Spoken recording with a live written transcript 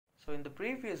So in the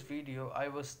previous video I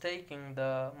was taking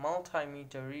the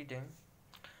multimeter reading,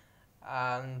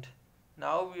 and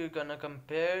now we're gonna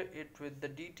compare it with the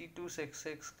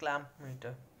DT266 Clamp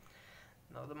Meter.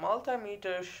 Now the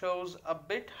multimeter shows a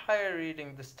bit higher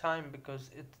reading this time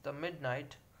because it's the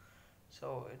midnight,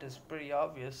 so it is pretty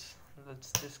obvious.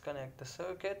 Let's disconnect the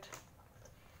circuit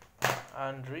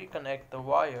and reconnect the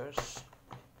wires.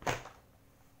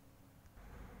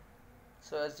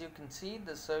 So as you can see,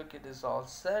 the circuit is all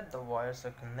set, the wires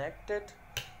are connected.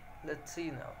 Let's see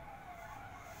now.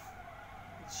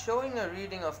 It's showing a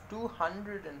reading of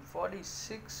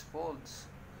 246 volts.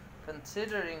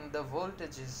 Considering the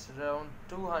voltage is around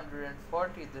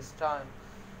 240 this time,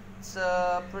 it's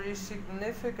a pretty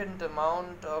significant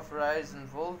amount of rise in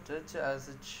voltage as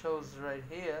it shows right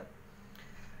here.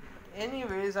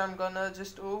 Anyways, I'm gonna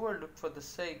just overlook for the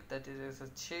sake that it is a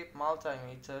cheap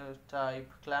multimeter type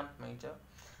clamp meter,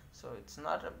 so it's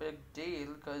not a big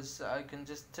deal because I can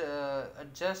just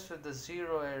adjust with the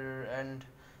zero error and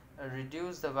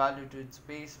reduce the value to its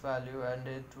base value, and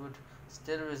it would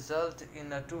still result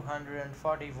in a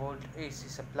 240 volt AC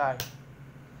supply.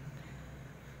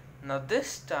 Now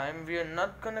this time we are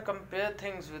not gonna compare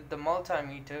things with the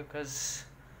multimeter because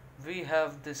we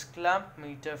have this clamp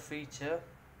meter feature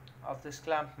of this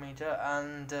clamp meter,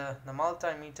 and the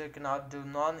multimeter cannot do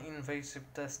non-invasive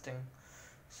testing,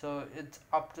 so it's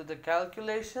up to the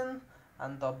calculation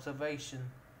and the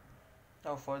observation.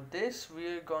 Now for this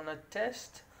we're gonna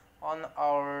test on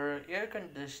our air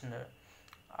conditioner,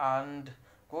 and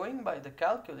going by the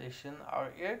calculation,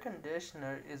 our air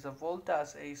conditioner is a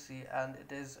voltage AC and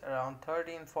it is around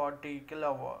 1340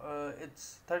 kilowatt.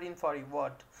 It's 1340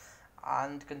 watt,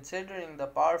 and considering the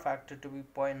power factor to be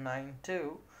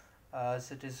 0.92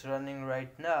 as it is running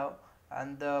right now,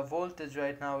 and the voltage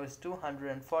right now is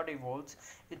 240 volts,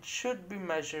 it should be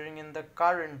measuring in the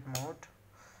current mode,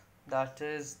 that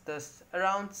is this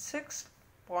around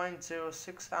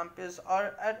 6.06 amperes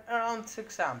or at around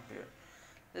 6 ampere.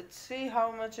 Let's see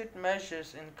how much it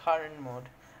measures in current mode.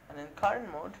 And in current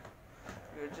mode,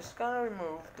 we're just gonna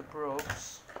remove the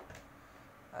probes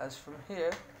as from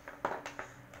here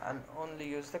and only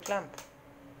use the clamp.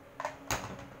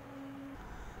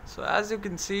 So as you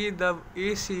can see, the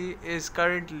AC is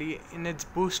currently in its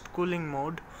boost cooling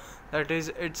mode, that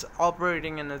is, it's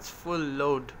operating in its full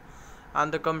load,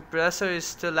 and the compressor is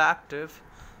still active.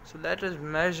 So let us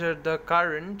measure the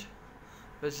current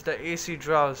which the AC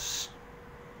draws.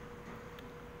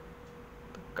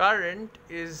 The current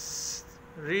is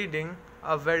reading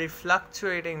a very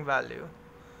fluctuating value,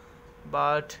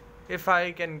 but if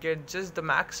I can get just the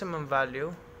maximum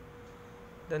value,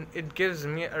 then it gives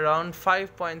me around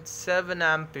 5.7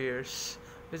 amperes,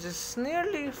 which is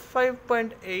nearly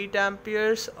 5.8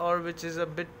 amperes, or which is a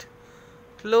bit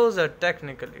closer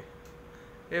technically.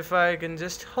 If I can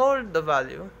just hold the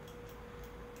value,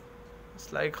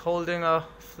 it's like holding a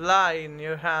fly in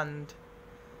your hand.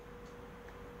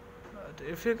 But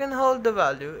if you can hold the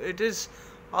value, it is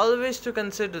always to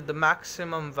consider the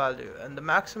maximum value, and the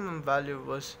maximum value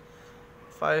was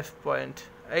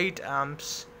 5.8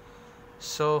 amps.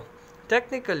 So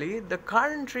technically the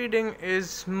current reading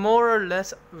is more or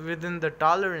less within the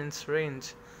tolerance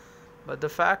range, but the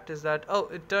fact is that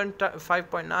it turned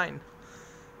 5.9,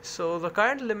 so the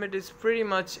current limit is pretty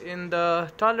much in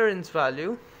the tolerance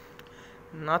value.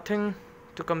 Nothing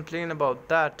to complain about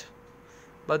that,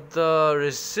 but the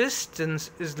resistance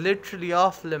is literally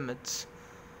off limits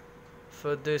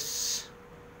for this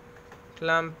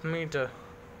clamp meter,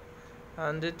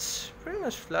 and it's pretty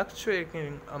much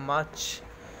fluctuating much.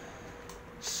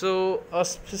 So a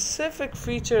specific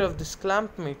feature of this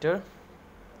clamp meter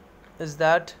is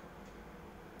that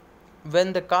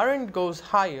when the current goes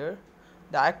higher,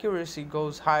 the accuracy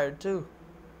goes higher too.